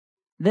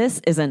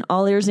This is an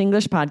All Ears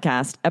English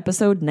podcast,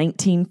 episode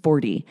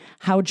 1940,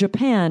 How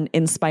Japan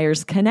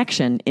Inspires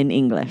Connection in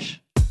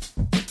English.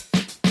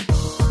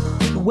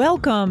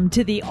 Welcome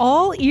to the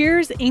All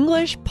Ears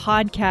English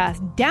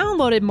podcast,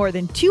 downloaded more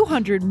than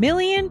 200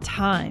 million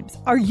times.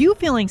 Are you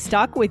feeling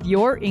stuck with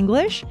your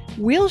English?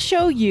 We'll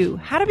show you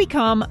how to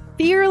become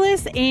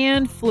fearless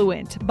and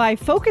fluent by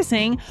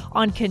focusing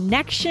on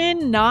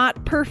connection,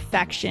 not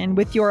perfection,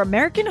 with your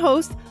American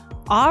host,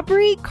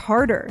 Aubrey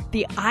Carter,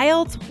 the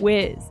IELTS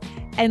whiz,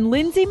 and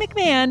Lindsay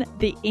McMahon,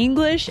 the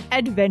English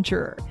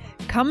adventurer,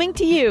 coming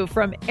to you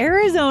from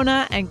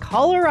Arizona and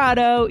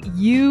Colorado,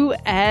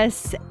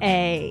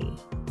 USA.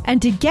 And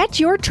to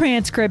get your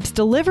transcripts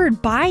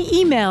delivered by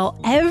email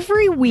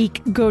every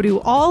week, go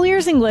to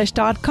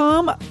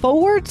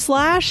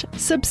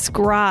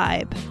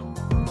allearsenglish.com/subscribe.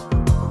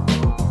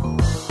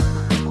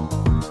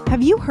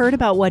 Have you heard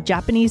about what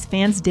Japanese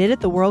fans did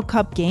at the World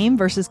Cup game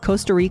versus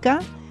Costa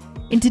Rica?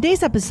 In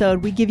today's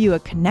episode, we give you a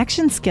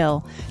connection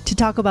skill to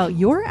talk about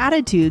your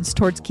attitudes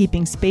towards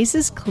keeping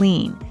spaces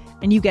clean.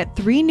 And you get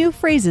 3 new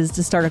phrases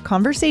to start a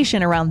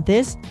conversation around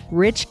this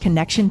rich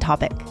connection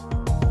topic.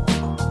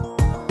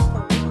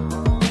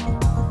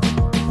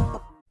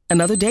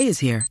 Another day is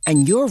here,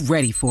 and you're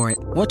ready for it.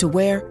 What to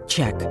wear?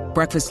 Check.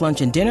 Breakfast,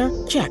 lunch, and dinner?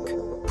 Check.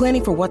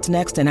 Planning for what's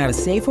next and how to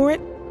save for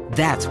it?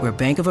 That's where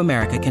Bank of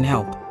America can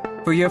help.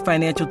 For your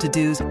financial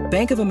to-dos,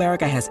 Bank of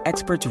America has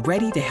experts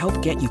ready to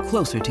help get you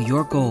closer to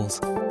your goals.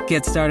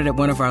 Get started at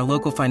one of our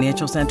local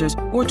financial centers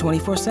or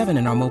 24/7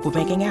 in our mobile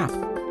banking app.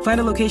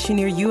 Find a location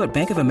near you at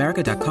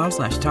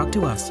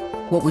bankofamerica.com/talktous.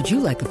 What would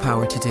you like the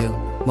power to do?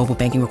 Mobile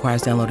banking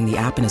requires downloading the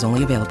app and is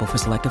only available for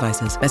select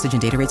devices. Message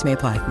and data rates may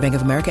apply. Bank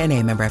of America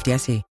N.A., member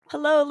FDIC.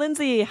 Hello,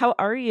 Lindsay. How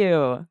are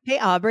you? Hey,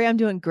 Aubrey, I'm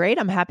doing great.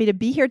 I'm happy to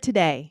be here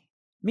today.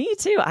 Me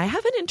too. I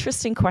have an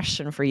interesting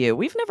question for you.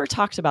 We've never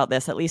talked about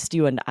this, at least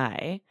you and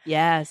I.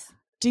 Yes.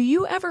 Do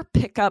you ever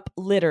pick up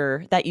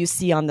litter that you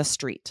see on the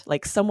street?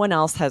 Like someone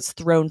else has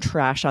thrown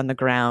trash on the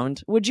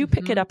ground. Would you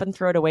pick it up and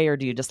throw it away, or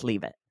do you just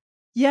leave it?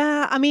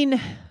 Yeah, I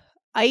mean,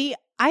 I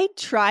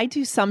try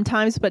to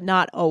sometimes, but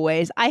not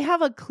always. I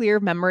have a clear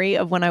memory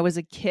of when I was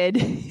a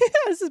kid.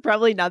 This is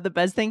probably not the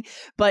best thing,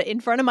 but in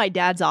front of my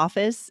dad's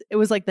office, it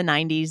was like the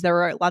 90s. There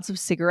were lots of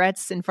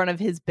cigarettes in front of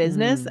his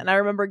business. And I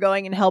remember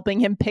going and helping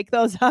him pick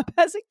those up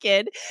as a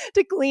kid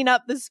to clean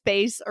up the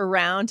space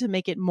around to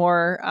make it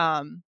more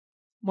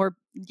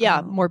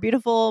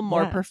beautiful,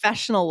 more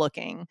professional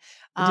looking.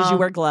 Did you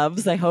wear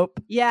gloves, I hope?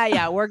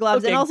 Yeah, wear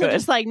gloves. Okay, and also good.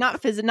 just like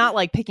not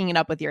like picking it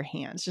up with your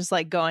hands, just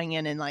like going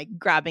in and like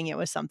grabbing it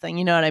with something.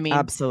 You know what I mean?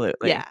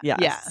 Absolutely. Yeah. Yes.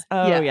 Yeah.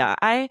 Oh, yeah.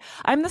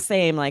 I'm the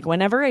same. Like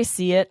whenever I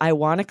see it, I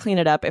want to clean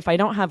it up. If I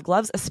don't have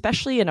gloves,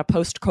 especially in a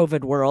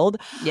post-COVID world,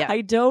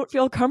 I don't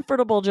feel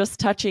comfortable just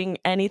touching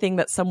anything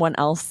that someone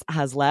else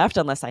has left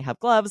unless I have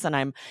gloves and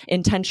I'm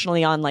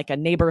intentionally on like a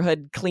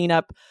neighborhood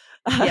cleanup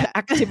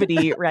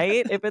activity,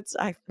 right?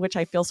 Which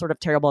I feel sort of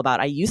terrible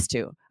about. I used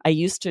to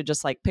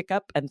just like pick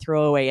up and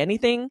throw away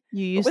anything.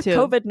 You used with to.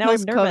 COVID, now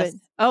I'm nervous.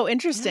 Oh,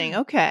 interesting.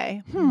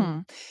 Okay.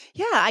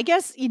 Yeah, I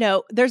guess,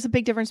 there's a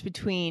big difference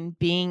between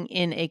being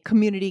in a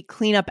community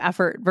cleanup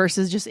effort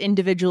versus just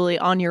individually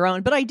on your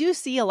own. But I do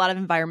see a lot of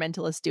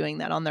environmentalists doing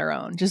that on their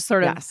own, just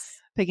sort of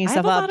picking stuff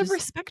up. I have a lot of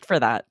respect for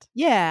that.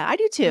 Yeah, I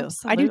do too.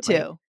 Absolutely. I do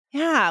too.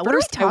 Yeah.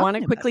 First, I want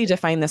to quickly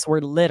define this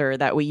word litter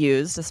that we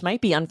use. This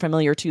might be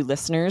unfamiliar to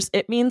listeners.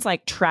 It means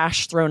like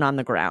trash thrown on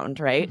the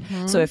ground, right?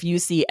 So if you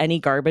see any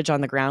garbage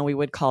on the ground, we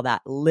would call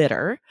that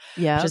litter,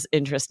 which is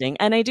interesting.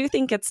 And I do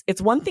think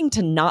it's one thing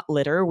to not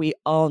litter. We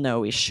all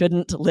know we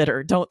shouldn't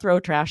litter. Don't throw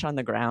trash on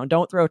the ground.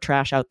 Don't throw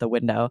trash out the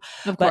window.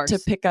 Of but course. to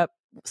pick up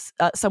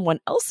someone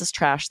else's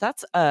trash,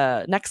 that's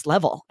next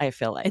level, I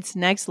feel like. It's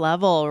next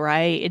level,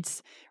 right?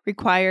 It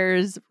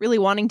requires really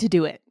wanting to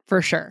do it,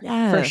 for sure.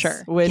 Yes, for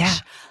sure. Which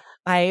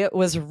I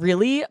was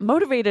really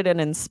motivated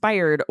and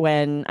inspired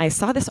when I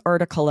saw this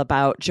article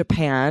about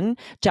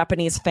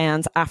Japanese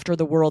fans after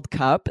the World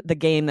Cup, the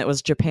game that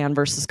was Japan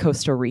versus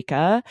Costa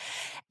Rica.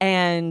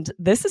 And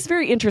this is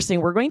very interesting.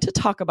 We're going to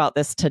talk about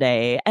this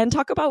today and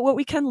talk about what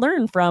we can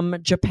learn from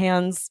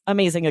Japan's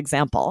amazing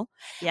example.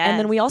 Yes. And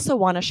then we also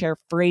want to share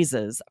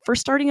phrases for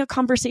starting a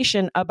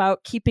conversation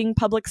about keeping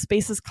public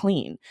spaces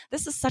clean.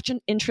 This is such an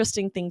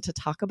interesting thing to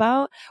talk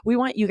about. We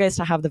want you guys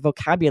to have the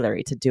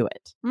vocabulary to do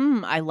it.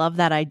 I love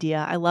that idea.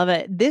 I love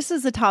it. This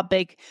is a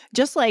topic,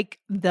 just like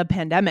the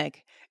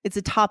pandemic, it's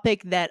a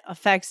topic that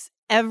affects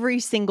every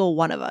single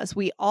one of us.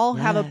 We all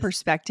have a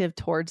perspective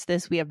towards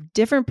this. We have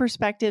different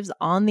perspectives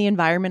on the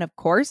environment, of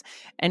course.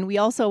 And we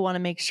also want to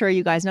make sure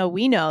you guys know,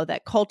 we know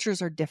that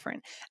cultures are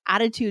different.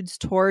 Attitudes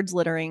towards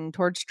littering,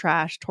 towards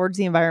trash, towards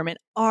the environment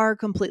are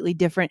completely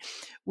different.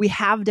 We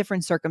have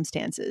different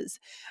circumstances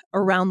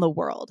around the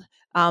world.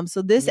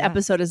 So this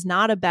episode is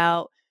not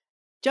about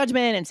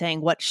judgment and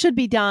saying what should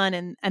be done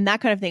and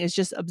that kind of thing. Is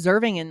just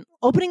observing and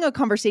opening a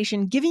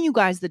conversation, giving you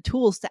guys the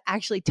tools to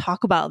actually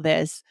talk about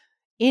this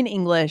in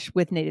English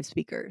with native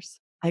speakers.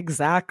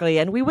 Exactly.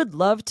 And we would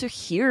love to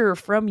hear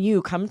from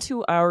you. Come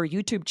to our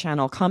YouTube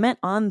channel, comment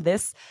on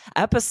this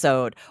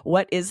episode.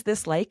 What is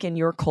this like in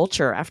your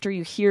culture? After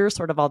you hear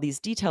sort of all these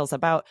details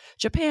about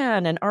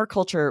Japan and our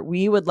culture,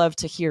 we would love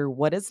to hear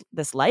what is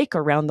this like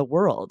around the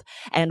world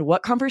and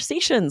what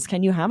conversations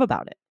can you have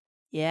about it?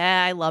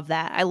 Yeah, I love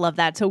that. I love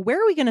that. So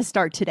where are we going to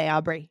start today,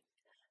 Aubrey?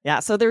 Yeah,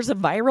 so there's a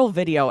viral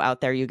video out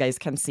there you guys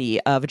can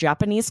see of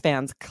Japanese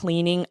fans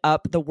cleaning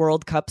up the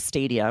World Cup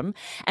stadium.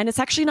 And it's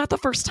actually not the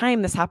first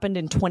time. This happened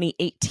in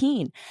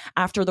 2018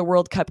 after the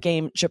World Cup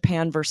game,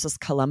 Japan versus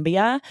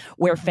Colombia,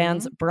 where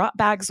fans brought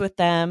bags with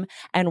them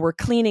and were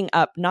cleaning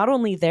up not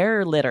only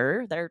their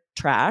litter, their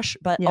trash,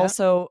 but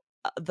also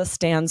the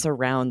stands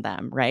around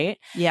them, right?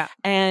 Yeah.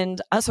 And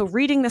so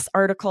reading this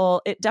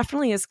article, it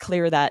definitely is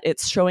clear that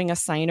it's showing a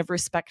sign of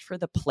respect for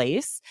the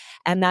place,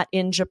 and that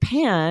in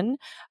Japan,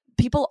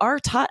 people are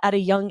taught at a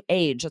young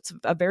age. It's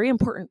a very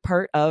important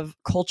part of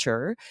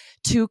culture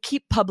to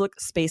keep public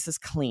spaces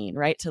clean,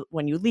 right? To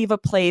when you leave a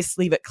place,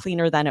 leave it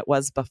cleaner than it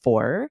was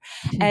before.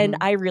 And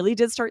I really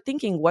did start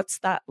thinking, what's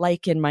that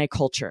like in my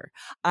culture?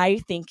 I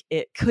think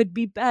it could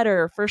be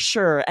better for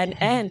sure.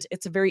 And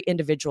it's a very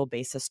individual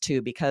basis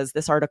too, because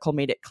this article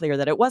made it clear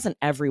that it wasn't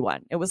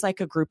everyone. It was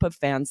like a group of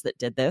fans that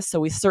did this. So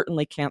we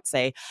certainly can't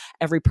say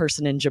every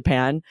person in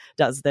Japan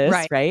does this,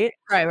 right?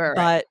 Right.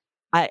 But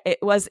it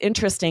was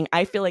interesting.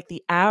 I feel like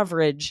the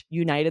average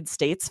United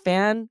States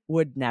fan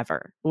would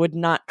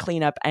not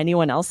clean up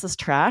anyone else's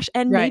trash.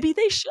 And maybe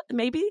they should,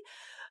 maybe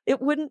it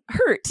wouldn't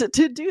hurt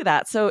to do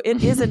that. So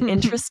it is an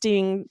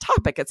interesting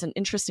topic. It's an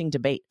interesting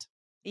debate.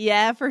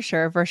 Yeah, for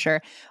sure. For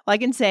sure. Well, I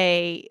can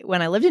say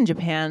when I lived in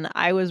Japan,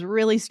 I was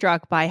really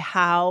struck by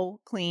how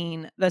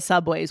clean the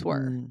subways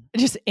were.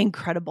 Just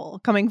incredible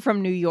coming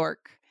from New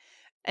York.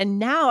 And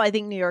now I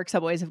think New York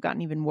subways have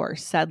gotten even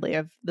worse, sadly,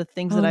 of the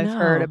things that I've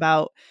heard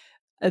about.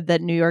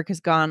 That New York has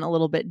gone a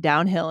little bit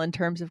downhill in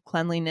terms of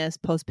cleanliness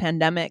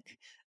post-pandemic.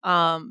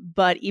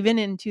 But even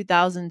in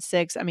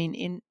 2006, I mean,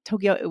 in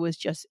Tokyo, it was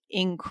just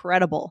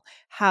incredible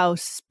how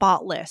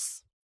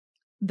spotless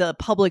the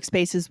public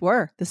spaces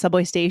were. The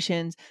subway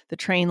stations, the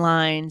train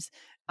lines,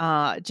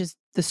 just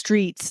the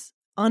streets.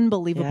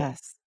 Unbelievable.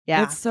 Yes.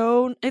 Yeah.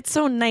 It's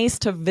so nice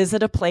to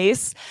visit a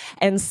place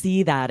and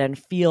see that and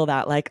feel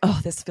that, like,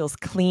 oh, this feels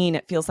clean.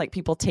 It feels like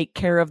people take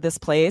care of this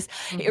place.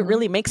 It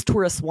really makes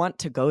tourists want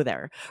to go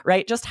there,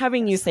 right? Just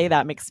having you say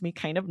that makes me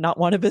kind of not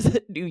want to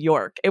visit New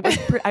York. It was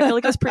I feel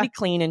like it was pretty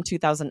clean in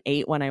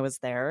 2008 when I was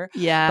there.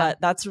 Yeah. But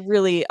that's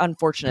really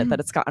unfortunate that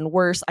it's gotten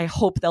worse. I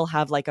hope they'll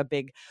have like a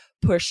big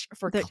push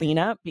for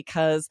cleanup,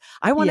 because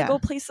I want to go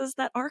places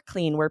that are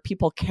clean, where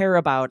people care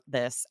about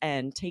this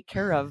and take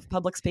care of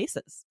public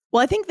spaces.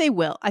 Well, I think they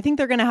will. I think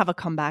they're going to have a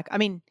comeback. I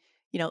mean,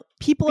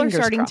 people Fingers are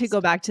starting crossed. to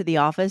go back to the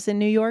office in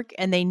New York,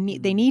 and they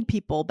need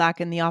people back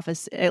in the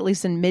office, at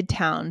least in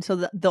Midtown, so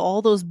that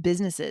all those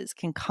businesses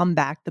can come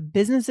back. The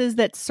businesses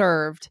that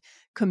served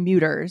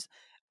commuters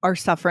are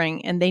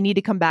suffering, and they need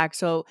to come back.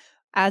 So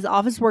as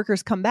office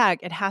workers come back,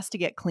 it has to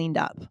get cleaned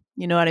up.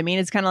 You know what I mean?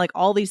 It's kind of like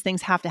all these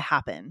things have to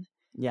happen.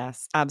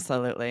 Yes,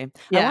 absolutely.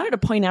 Yeah. I wanted to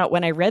point out,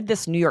 when I read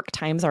this New York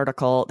Times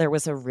article, there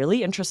was a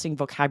really interesting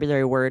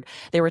vocabulary word.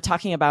 They were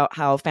talking about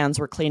how fans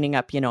were cleaning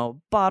up,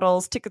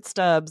 bottles, ticket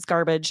stubs,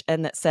 garbage,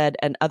 and that said,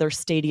 and other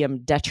stadium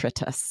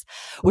detritus,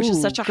 which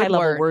is such a high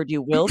level word.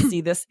 You will see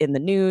this in the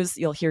news.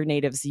 You'll hear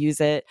natives use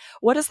it.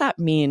 What does that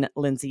mean,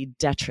 Lindsay?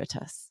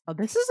 Detritus. Oh,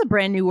 this is a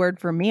brand new word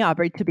for me,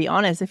 Aubrey, to be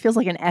honest. It feels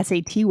like an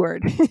SAT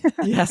word.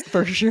 Yes,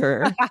 for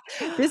sure.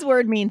 This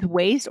word means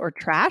waste or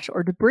trash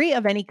or debris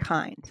of any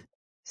kind.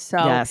 So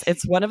yes,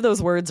 it's one of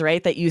those words,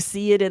 right, that you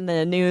see it in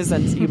the news,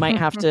 and you might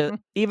have to,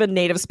 even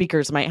native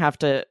speakers might have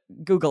to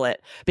Google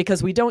it,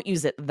 because we don't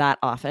use it that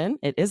often.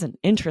 It is an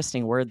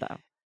interesting word, though.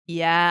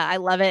 Yeah, I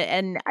love it.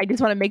 And I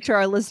just want to make sure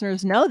our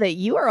listeners know that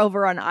you are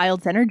over on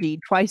IELTS Energy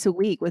twice a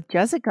week with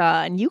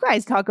Jessica, and you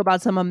guys talk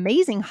about some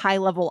amazing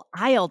high-level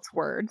IELTS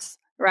words.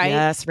 Right?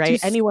 Yes,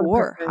 right. Anyone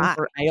preparing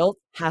for IELTS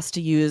has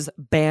to use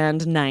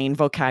band 9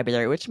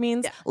 vocabulary, which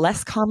means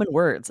less common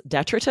words.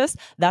 Detritus,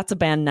 that's a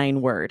band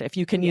 9 word. If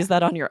you can use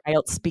that on your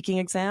IELTS speaking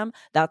exam,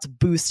 that's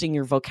boosting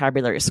your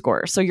vocabulary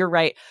score. So you're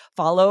right.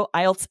 Follow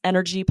IELTS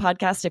Energy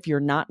podcast. If you're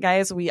not,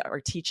 guys, we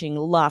are teaching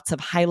lots of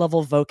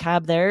high-level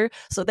vocab there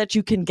so that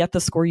you can get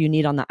the score you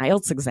need on the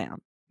IELTS exam.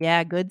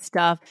 Yeah, good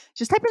stuff.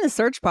 Just type in the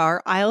search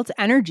bar, IELTS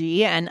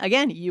Energy, and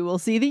again, you will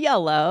see the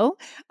yellow.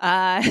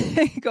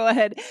 Go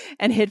ahead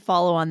and hit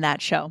follow on that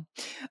show.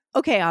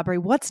 Okay, Aubrey,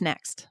 what's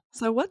next?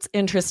 So what's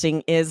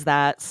interesting is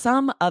that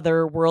some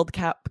other World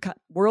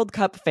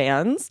Cup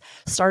fans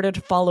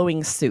started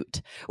following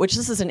suit, which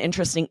this is an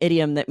interesting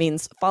idiom that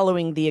means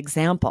following the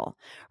example,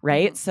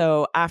 right?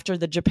 So after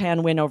the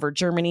Japan win over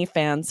Germany,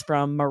 fans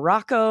from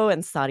Morocco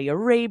and Saudi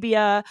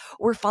Arabia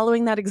were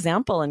following that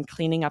example and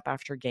cleaning up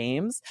after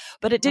games.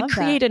 But it did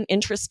create an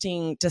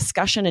interesting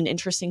discussion, an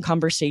interesting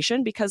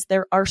conversation, because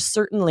there are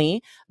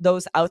certainly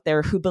those out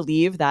there who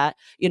believe that,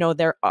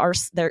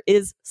 there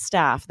is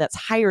staff that's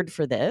hired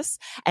for this,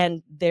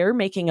 and they're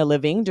making a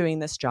living doing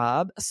this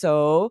job.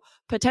 So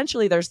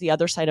potentially there's the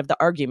other side of the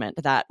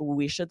argument that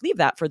we should leave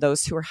that for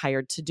those who are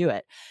hired to do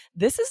it.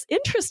 This is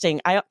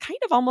interesting. I kind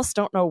of almost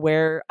don't know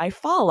where I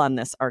fall on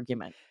this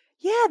argument.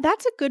 Yeah,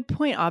 that's a good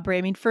point, Aubrey.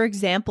 I mean, for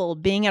example,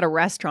 being at a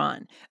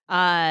restaurant,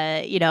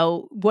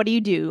 what do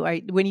you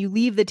do? When you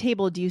leave the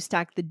table, do you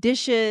stack the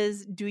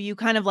dishes? Do you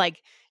kind of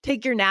like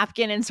take your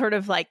napkin and sort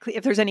of like,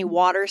 if there's any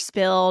water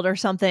spilled or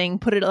something,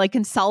 put it like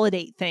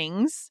consolidate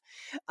things?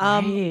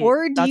 Right.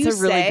 Or do That's you a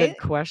really say, good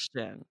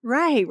question.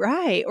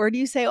 Right. Or do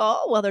you say,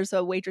 oh, well, there's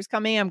a waitress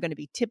coming. I'm going to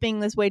be tipping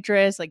this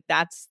waitress. Like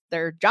that's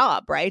their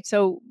job, right?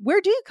 So where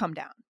do you come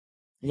down?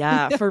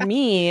 Yeah, for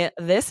me,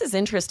 this is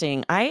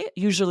interesting. I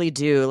usually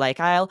do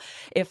I'll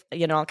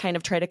kind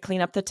of try to clean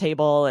up the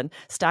table and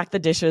stack the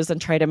dishes and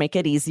try to make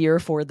it easier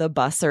for the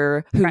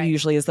busser, who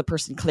usually is the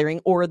person clearing,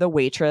 or the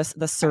waitress,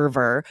 the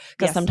server,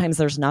 because sometimes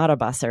there's not a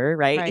busser,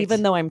 right?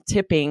 Even though I'm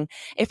tipping,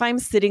 if I'm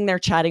sitting there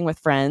chatting with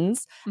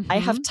friends, I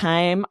have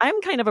time. I'm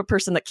kind of a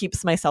person that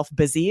keeps myself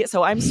busy.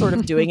 So I'm sort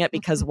of doing it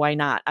because why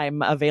not?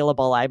 I'm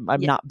available. I'm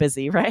not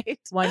busy, right?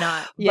 Why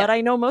not? But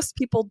I know most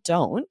people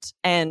don't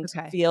and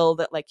feel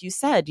that, like you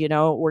said,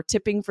 we're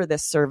tipping for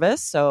this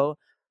service, so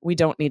we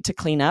don't need to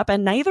clean up,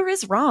 and neither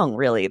is wrong,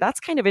 really. That's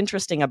kind of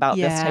interesting about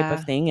this type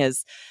of thing,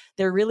 is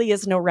there really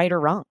is no right or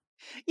wrong.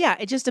 Yeah,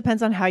 it just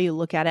depends on how you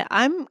look at it.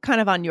 I'm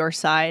kind of on your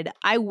side.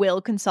 I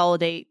will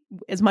consolidate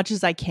as much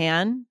as I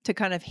can to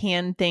kind of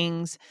hand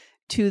things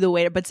to the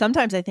waiter. But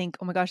sometimes I think,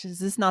 oh my gosh, is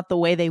this not the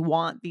way they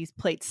want these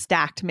plates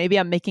stacked? Maybe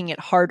I'm making it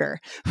harder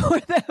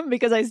for them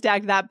because I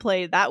stacked that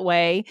plate that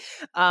way.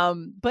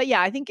 But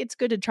yeah, I think it's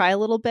good to try a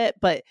little bit.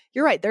 But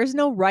you're right. There's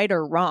no right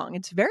or wrong.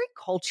 It's very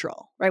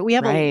cultural, right? We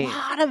have a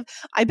lot of,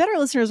 I bet our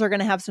listeners are going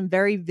to have some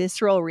very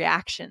visceral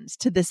reactions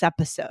to this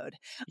episode.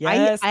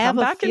 Yes, I have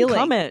come back and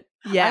comment.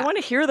 Yeah. I want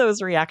to hear those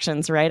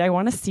reactions, right? I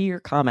want to see your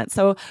comments.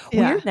 So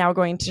we're now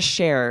going to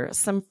share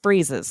some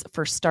phrases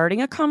for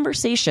starting a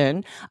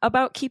conversation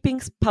about keeping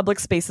public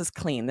spaces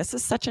clean. This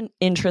is such an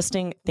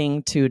interesting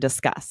thing to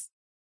discuss.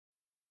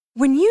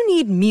 When you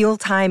need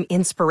mealtime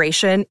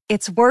inspiration,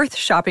 it's worth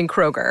shopping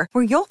Kroger,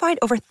 where you'll find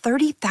over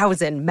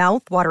 30,000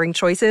 mouth-watering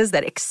choices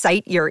that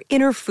excite your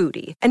inner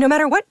foodie. And no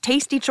matter what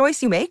tasty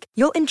choice you make,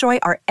 you'll enjoy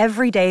our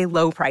everyday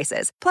low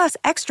prices, plus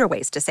extra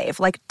ways to save,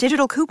 like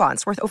digital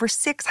coupons worth over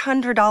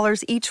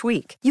 $600 each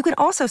week. You can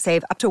also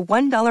save up to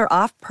 $1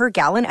 off per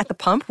gallon at the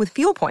pump with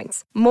fuel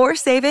points. More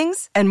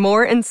savings and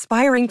more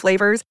inspiring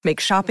flavors make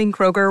shopping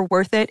Kroger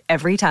worth it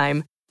every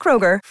time.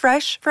 Kroger,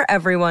 fresh for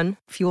everyone.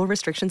 Fuel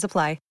restrictions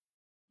apply.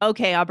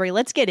 Okay, Aubrey,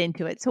 let's get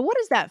into it. So what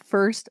is that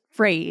first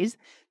phrase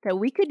that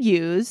we could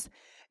use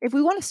if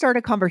we want to start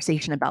a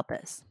conversation about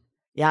this?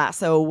 Yeah.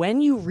 So when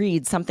you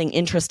read something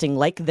interesting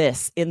like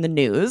this in the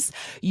news,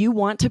 you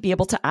want to be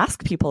able to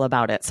ask people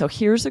about it. So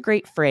here's a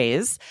great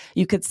phrase.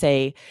 You could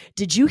say,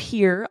 did you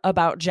hear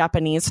about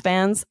Japanese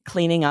fans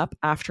cleaning up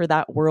after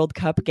that World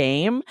Cup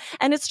game?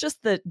 And it's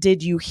just the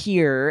did you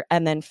hear,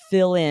 and then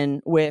fill in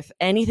with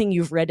anything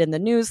you've read in the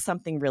news,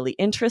 something really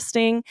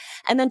interesting.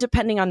 And then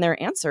depending on their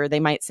answer,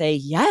 they might say,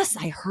 yes,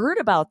 I heard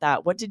about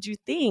that. What did you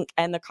think?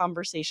 And the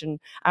conversation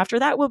after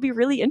that will be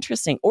really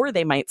interesting. Or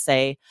they might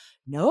say,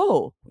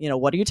 no,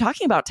 what are you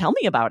talking about? Tell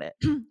me about it.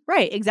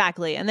 Right,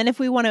 exactly. And then if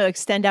we want to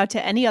extend out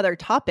to any other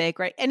topic,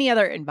 right, any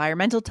other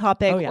environmental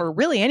topic or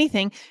really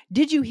anything,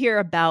 did you hear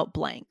about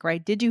blank,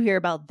 right? Did you hear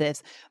about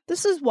this?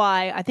 This is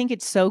why I think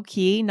it's so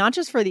key, not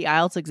just for the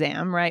IELTS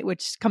exam, right,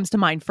 which comes to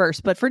mind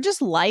first, but for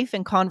just life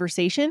and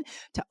conversation,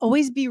 to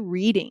always be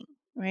reading.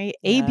 Right?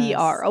 Yes.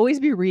 ABR, always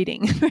be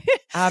reading.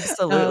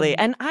 Absolutely.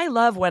 And I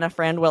love when a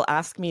friend will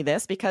ask me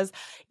this, because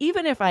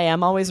even if I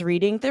am always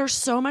reading, there's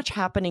so much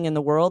happening in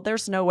the world.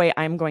 There's no way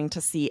I'm going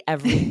to see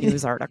every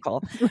news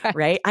article,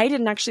 right? I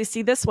didn't actually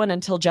see this one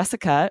until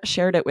Jessica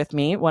shared it with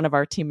me, one of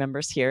our team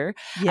members here.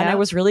 Yeah. And I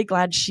was really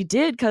glad she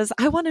did, because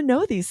I want to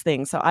know these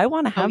things. So I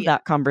want to have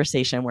that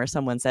conversation where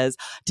someone says,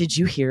 did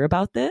you hear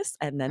about this?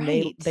 And then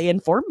they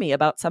inform me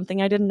about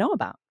something I didn't know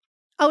about.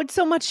 Oh, it's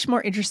so much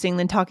more interesting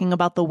than talking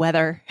about the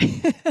weather.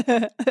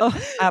 Oh,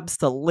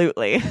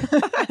 absolutely.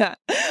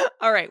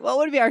 All right. What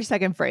would be our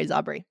second phrase,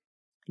 Aubrey?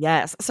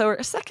 Yes. So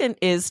our second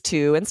is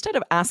to, instead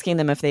of asking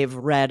them if they've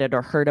read it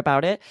or heard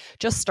about it,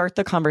 just start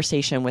the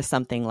conversation with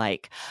something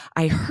like,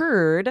 I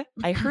heard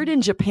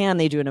in Japan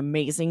they do an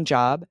amazing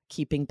job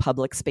keeping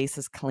public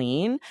spaces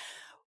clean.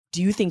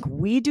 Do you think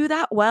we do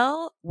that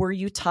well? Were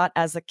you taught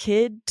as a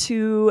kid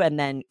to? And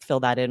then fill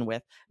that in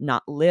with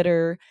not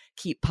litter,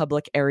 keep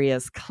public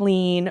areas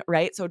clean,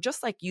 right? So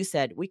just like you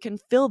said, we can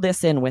fill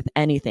this in with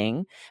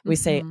anything. We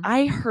say,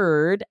 I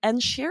heard,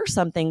 and share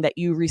something that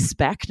you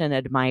respect and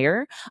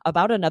admire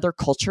about another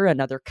culture,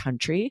 another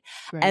country.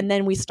 Right. And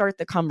then we start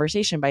the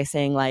conversation by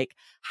saying, like,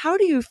 how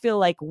do you feel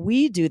like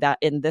we do that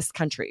in this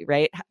country,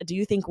 right? Do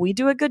you think we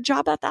do a good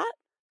job at that?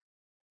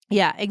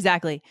 Yeah,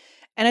 exactly.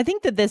 And I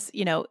think that this,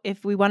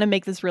 if we want to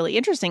make this really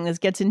interesting, this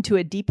gets into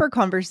a deeper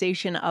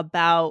conversation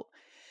about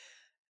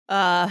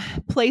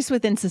place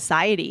within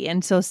society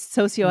and so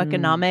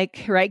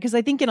socioeconomic, right? Because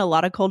I think in a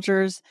lot of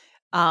cultures,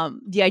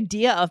 the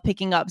idea of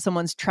picking up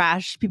someone's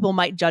trash, people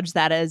might judge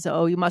that as,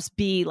 oh, you must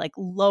be like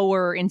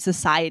lower in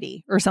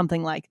society or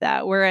something like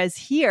that. Whereas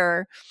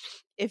here,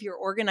 if you're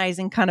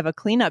organizing kind of a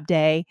cleanup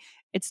day,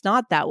 it's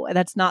not that way.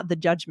 That's not the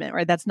judgment,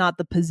 right? That's not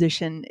the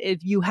position.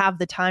 If you have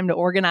the time to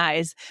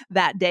organize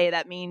that day,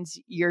 that means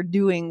you're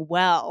doing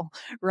well,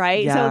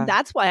 right? Yeah. So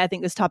that's why I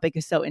think this topic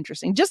is so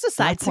interesting. Just a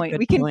side point.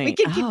 We can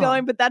keep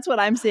going, but that's what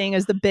I'm seeing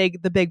as the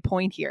big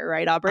point here,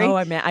 right, Aubrey? Oh,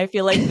 I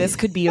feel like this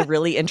could be a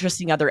really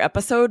interesting other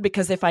episode,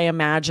 because if I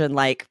imagine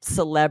like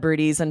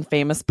celebrities and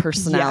famous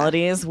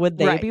personalities, would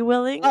they be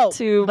willing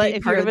to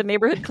be part of a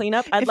neighborhood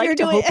cleanup? I'd like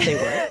to hope they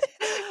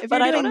would.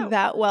 But I don't know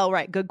that well,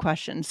 right? Good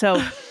question.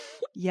 So.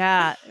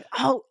 Yeah.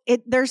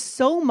 There's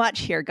so much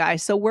here,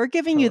 guys. So we're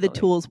giving you the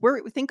tools.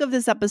 Think of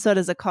this episode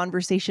as a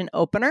conversation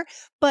opener,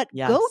 but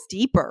go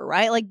deeper,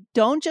 right? Like,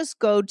 don't just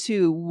go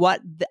to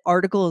what the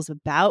article is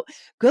about.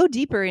 Go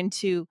deeper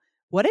into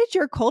what did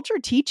your culture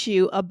teach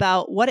you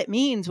about what it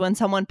means when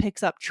someone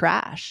picks up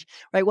trash,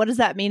 right? What does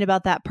that mean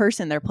about that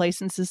person, their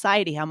place in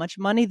society, how much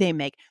money they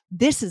make?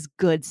 This is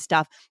good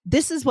stuff.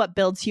 This is what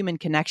builds human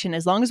connection.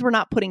 As long as we're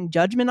not putting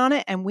judgment on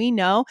it and we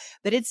know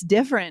that it's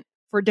different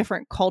for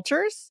different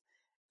cultures,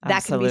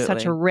 that can be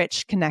such a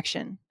rich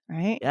connection,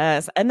 right?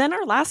 Yes. And then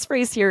our last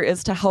phrase here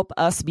is to help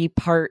us be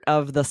part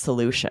of the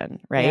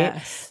solution, right?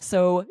 Yes.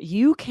 So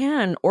you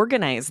can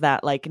organize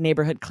that like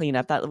neighborhood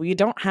cleanup, that we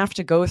don't have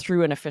to go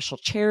through an official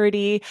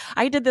charity.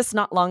 I did this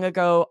not long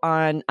ago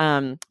on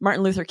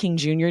Martin Luther King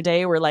Jr.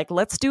 Day. We're like,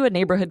 let's do a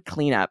neighborhood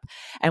cleanup.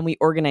 And we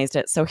organized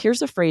it. So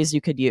here's a phrase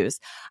you could use.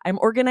 I'm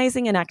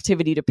organizing an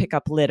activity to pick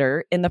up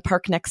litter in the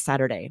park next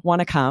Saturday. Want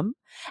to come?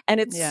 And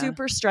it's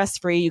super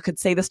stress-free. You could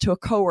say this to a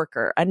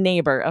coworker, a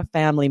neighbor, a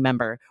family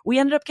member. We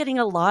ended up getting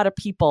a lot of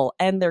people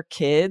and their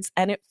kids,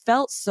 and it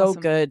felt so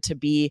good to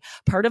be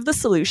part of the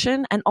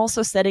solution and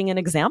also setting an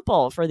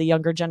example for the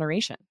younger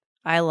generation.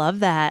 I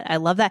love that.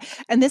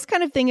 And this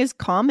kind of thing is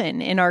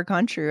common in our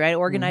country, right?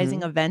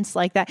 Organizing events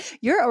like that.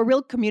 You're a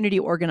real community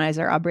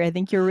organizer, Aubrey. I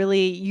think you're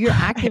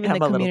active in the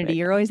community.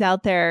 You're always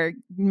out there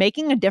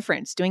making a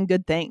difference, doing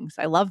good things.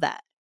 I love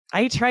that.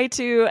 I try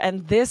to,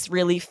 and this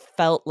really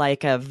felt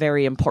like a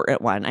very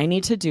important one. I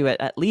need to do it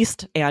at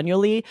least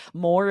annually,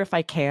 more if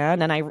I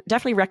can. And I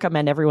definitely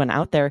recommend everyone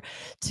out there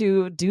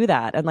to do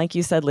that. And like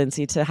you said,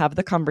 Lindsay, to have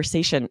the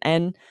conversation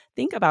and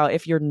think about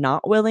if you're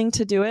not willing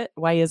to do it,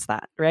 why is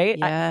that, right?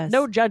 Yes.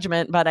 No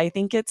judgment, but I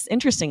think it's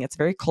interesting. It's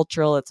very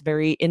cultural. It's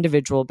very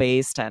individual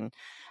based. And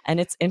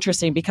it's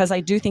interesting because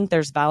I do think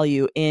there's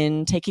value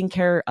in taking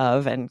care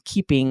of and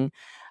keeping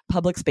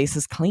public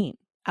spaces clean.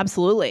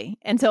 Absolutely.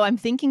 And so I'm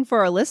thinking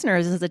for our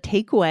listeners as a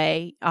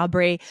takeaway,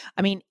 Aubrey,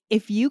 I mean,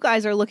 if you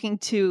guys are looking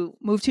to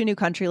move to a new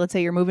country, let's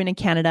say you're moving to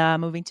Canada,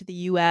 moving to the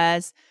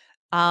US,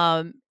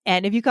 and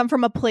if you come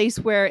from a place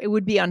where it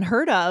would be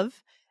unheard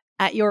of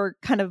at your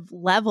kind of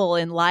level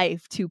in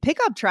life to pick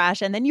up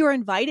trash, and then you're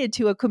invited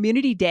to a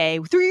community day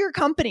through your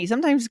company,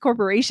 sometimes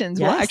corporations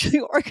will actually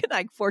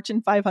organize,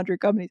 Fortune 500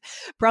 companies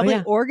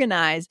probably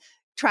organize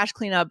trash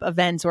cleanup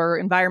events or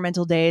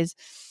environmental days.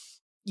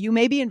 You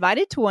may be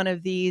invited to one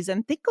of these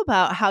and think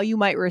about how you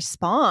might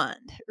respond,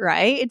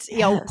 right? It's,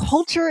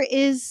 culture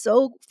is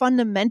so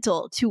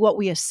fundamental to what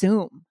we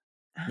assume.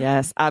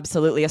 Yes,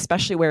 absolutely.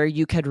 Especially where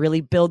you could really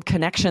build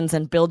connections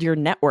and build your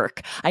network.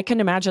 I can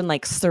imagine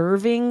like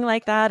serving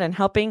like that and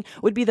helping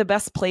would be the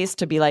best place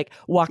to be like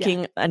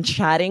walking and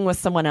chatting with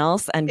someone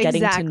else and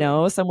getting to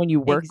know someone you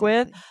work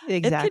with.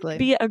 It could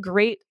be a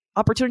great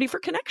opportunity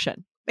for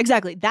connection.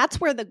 Exactly.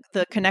 That's where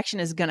the connection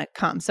is going to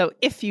come. So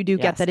if you do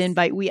get that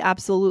invite, we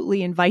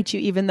absolutely invite you,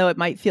 even though it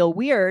might feel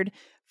weird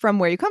from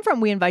where you come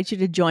from, we invite you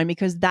to join,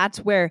 because that's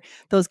where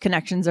those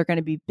connections are going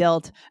to be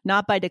built,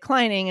 not by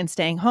declining and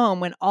staying home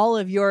when all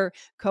of your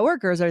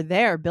coworkers are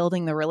there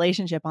building the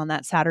relationship on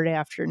that Saturday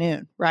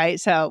afternoon, right?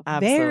 So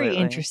very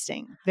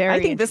interesting. I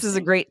think this is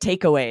a great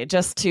takeaway,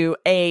 just to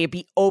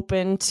be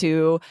open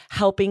to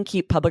helping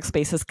keep public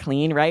spaces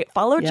clean, right?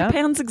 Follow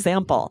Japan's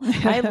example.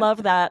 I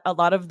love that a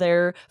lot of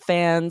their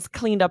fans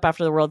cleaned up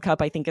after the World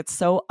Cup. I think it's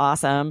so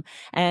awesome.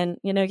 And,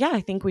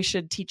 I think we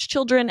should teach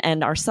children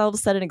and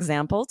ourselves set an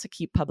example to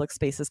keep public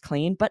spaces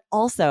clean, but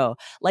also,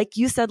 like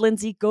you said,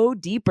 Lindsay, go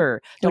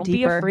deeper. Don't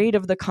be afraid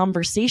of the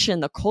conversation,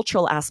 the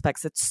cultural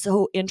aspects. It's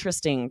so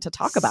interesting to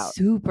talk about.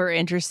 Super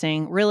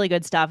interesting. Really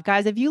good stuff.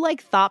 Guys, if you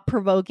like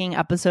thought-provoking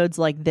episodes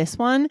like this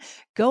one,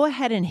 go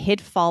ahead and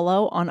hit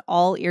follow on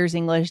All Ears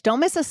English. Don't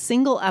miss a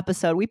single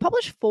episode. We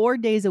publish 4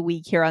 days a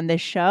week here on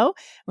this show.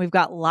 We've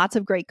got lots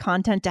of great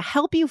content to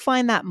help you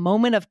find that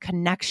moment of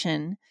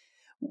connection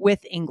with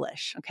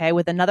English, okay?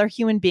 With another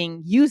human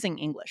being using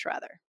English,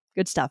 rather.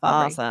 Good stuff,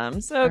 Aubrey.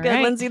 Awesome. So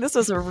good, Lindsay. This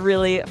was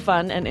really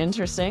fun and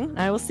interesting.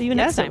 I will see you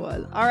next time. Yes,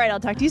 it was. All right. I'll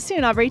talk to you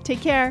soon, Aubrey. Take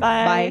care.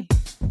 Bye. Bye.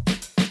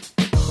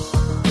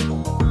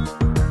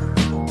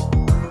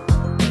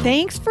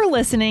 Thanks for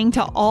listening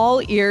to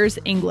All Ears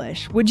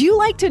English. Would you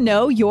like to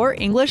know your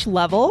English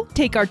level?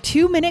 Take our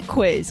 2-minute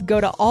quiz.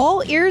 Go to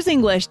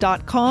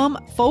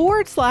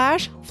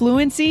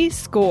allearsenglish.com/fluency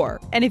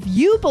score. And if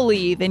you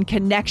believe in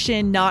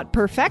connection, not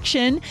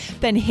perfection,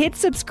 then hit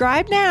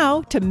subscribe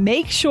now to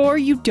make sure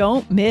you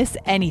don't miss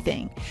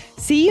anything.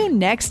 See you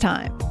next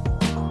time.